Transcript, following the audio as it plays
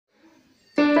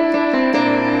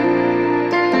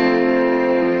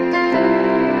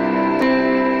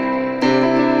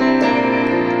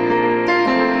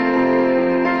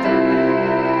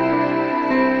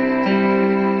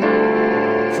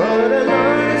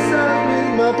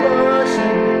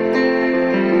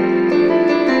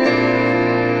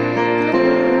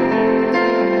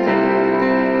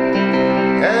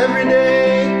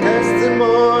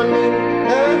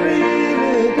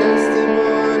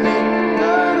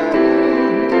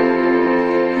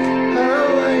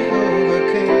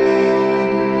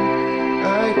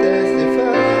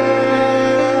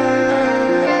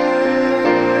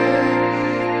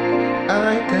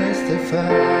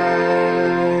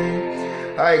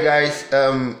Hi guys,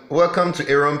 welcome to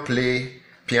Aaron Play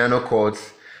Piano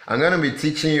Chords. I'm going to be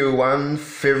teaching you one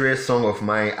favorite song of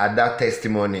mine, Ada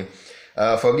Testimony.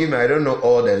 Forgive me, I don't know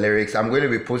all the lyrics. I'm going to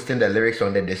be posting the lyrics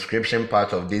on the description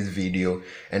part of this video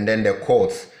and then the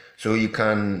chords. So you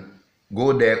can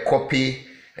go there, copy,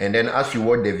 and then as you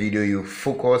watch the video, you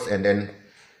focus and then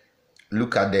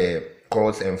look at the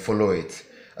chords and follow it.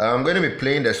 I'm going to be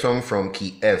playing the song from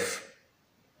key F.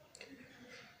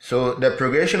 So the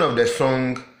progression of the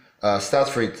song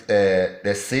starts with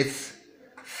the 6,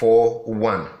 4,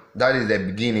 1. That is the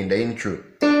beginning, the intro.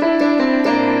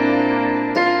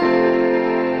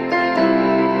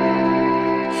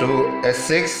 So a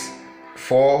 6,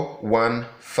 4, 1,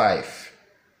 5.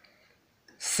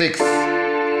 6, 4,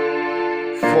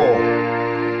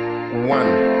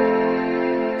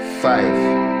 1,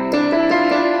 5.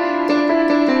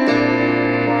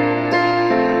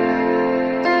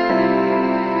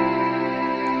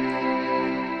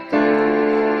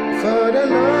 For the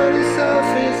Lord Himself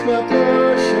is my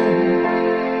portion.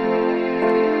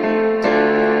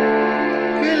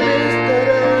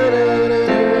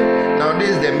 Now this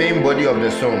is the main body of the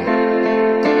song.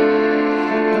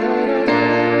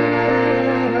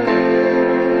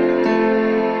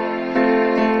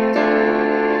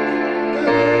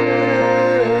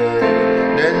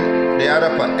 Then the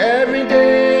other part, every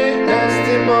day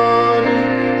testimony.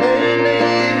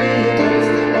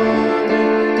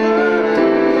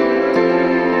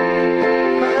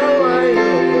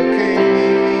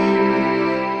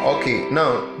 Okay,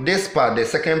 now this part, the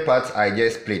second part I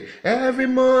just played. Every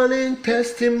morning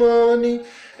testimony.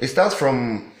 It starts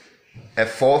from a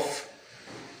 4th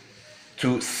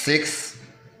to 6,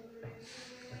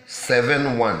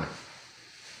 7, 1.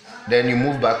 Then you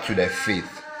move back to the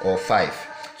 5th or 5.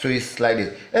 So it's like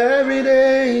this. Every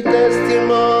day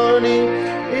testimony.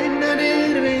 In the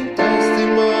living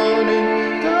testimony.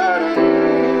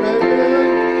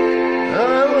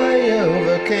 How I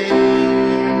overcame.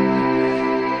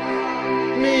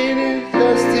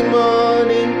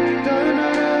 Testimony,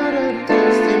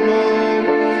 testimony,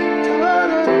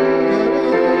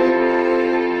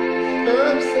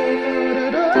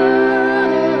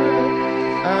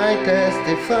 I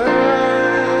testify.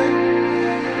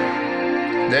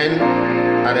 Then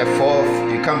at the 4th,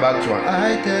 you come back to one.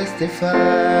 I testify.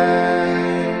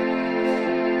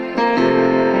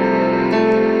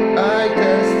 I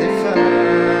testify.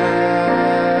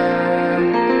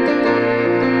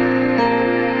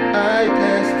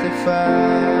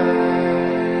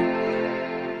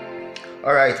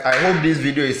 Alright, I hope this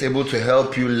video is able to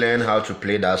help you learn how to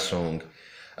play that song.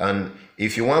 And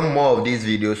if you want more of these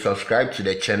videos, subscribe to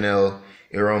the channel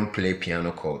Aaron Play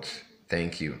Piano Chords.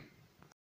 Thank you.